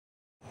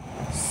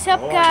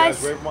What's up,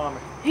 guys?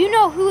 You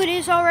know who it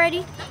is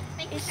already.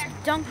 It's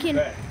Duncan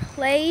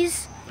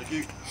Plays.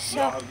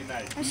 So,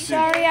 I'm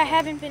sorry I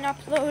haven't been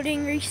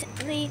uploading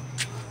recently.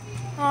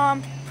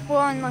 Well,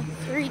 in like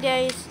 3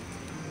 days.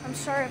 I'm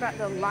sorry about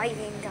the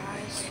lighting,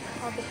 guys.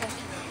 I'll get back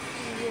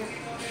to you.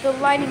 The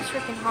lighting's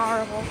freaking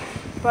horrible.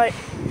 But,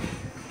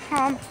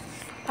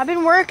 I've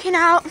been working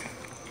out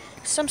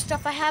some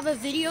stuff. I have a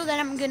video that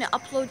I'm gonna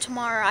upload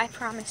tomorrow, I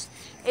promise.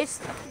 It's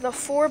the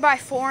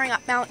 4x4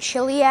 at Mount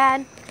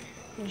Chiliad,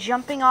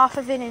 jumping off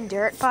of it in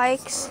dirt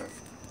bikes.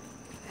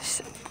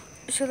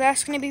 So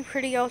that's gonna be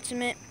pretty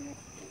ultimate.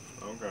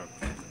 Okay.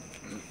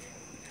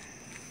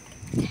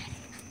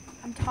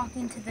 I'm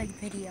talking to the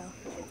video.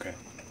 Okay.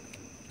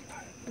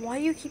 Why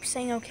do you keep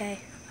saying okay?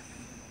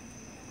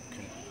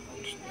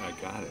 I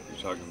got it.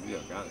 You're talking to me.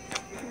 I got it.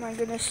 Oh my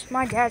goodness,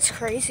 my dad's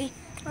crazy.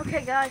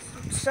 Okay, guys,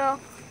 so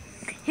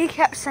he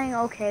kept saying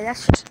okay.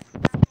 That's just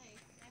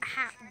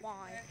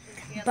why.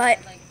 But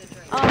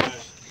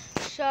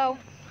so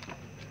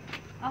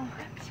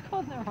It's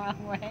going the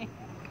wrong way.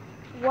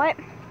 what?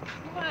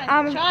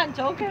 Come on, John,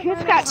 don't get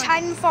Just got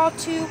Titanfall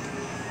 2,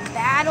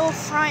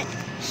 Battlefront,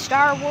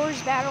 Star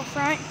Wars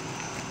Battlefront,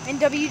 and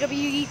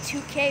WWE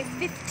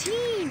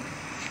 2K15.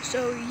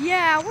 So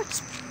yeah,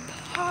 what's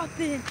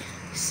poppin'?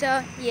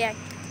 So yeah,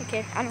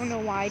 okay, I don't know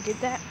why I did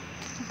that,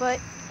 but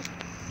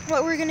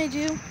what we're gonna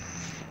do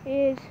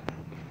is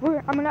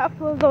I'm gonna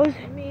upload those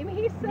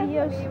Mimi sent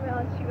videos. an email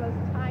and she goes,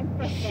 time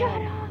for Shut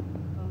bed."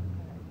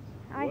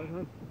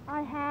 up!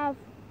 I have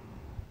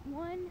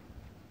one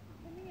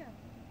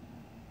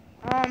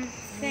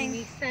thing.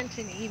 Mimi sent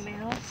an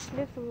email.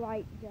 This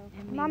light though.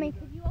 And Mommy, Mimi-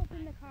 could you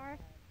open the car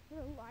so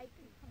the light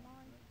can come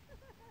on?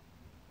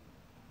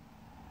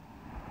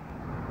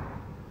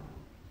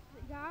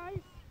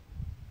 Guys,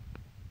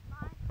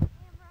 my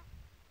camera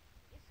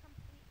is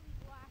completely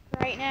black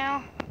right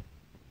now.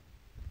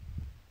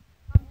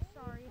 I'm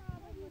sorry.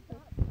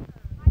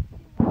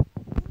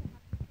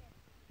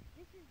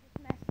 This is just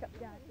messed up,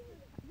 guys.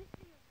 This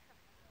video is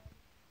kind of good.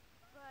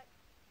 But,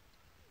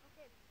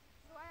 okay,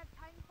 so I have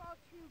Titanfall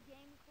 2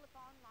 game clip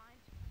online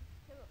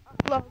to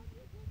upload.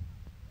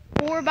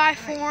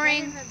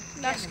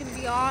 4x4ing. That's going to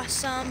be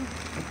awesome.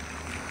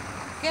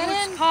 Get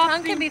What's in, poppin'?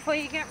 Duncan, before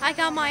you get I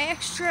got my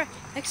extra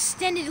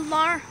extended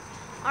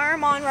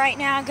arm on right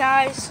now,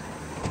 guys.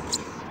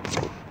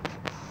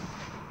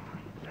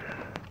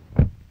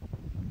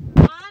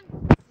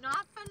 on.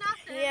 Not for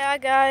nothing. Yeah,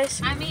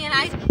 guys. I mean,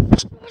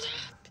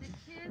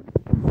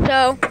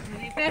 So,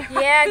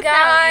 yeah,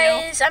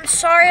 guys. I'm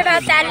sorry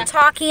about that and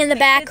talking in the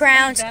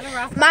background.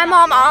 My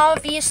mom,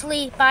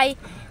 obviously, by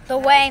the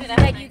way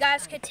that you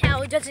guys could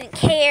tell, doesn't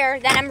care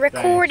that I'm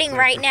recording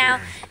right now,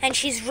 and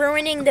she's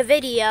ruining the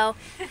video.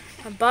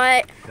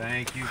 But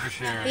Thank you for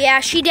sharing. yeah,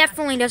 she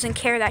definitely doesn't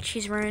care that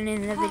she's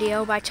ruining the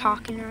video by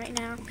talking right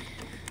now.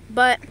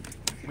 But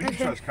We can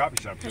try this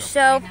coffee shop too.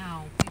 so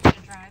No, we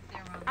should drive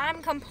there on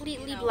I'm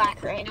completely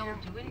black right You now.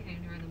 don't do anything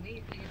during the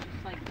week. You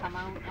just like come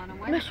out on a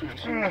Wednesday.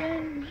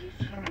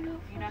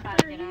 You know how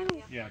to get out of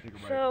here? Yeah, take a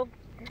break. So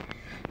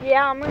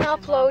yeah, I'm gonna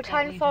upload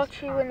Titanfall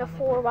 2 in the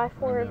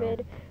 4x4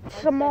 vid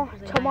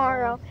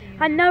tomorrow.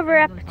 Another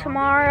ep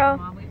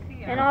tomorrow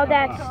and all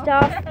that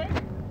stuff.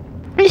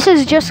 This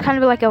is just kind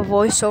of like a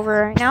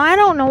voiceover right now. I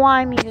don't know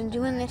why I'm even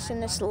doing this in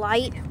this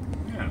light.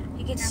 Yeah.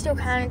 You can still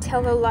kind of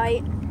tell the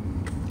light.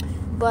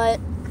 But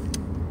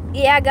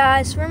yeah,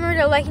 guys,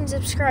 remember to like and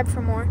subscribe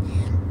for more.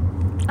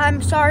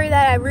 I'm sorry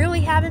that I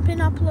really haven't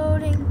been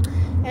uploading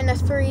in the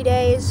 3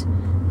 days,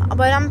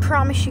 but I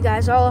promise you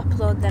guys I'll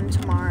upload them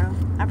tomorrow.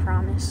 I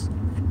promise.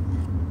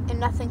 And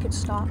nothing could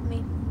stop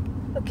me.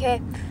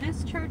 Okay,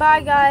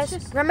 bye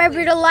guys.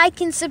 Remember to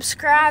like and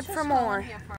subscribe for more.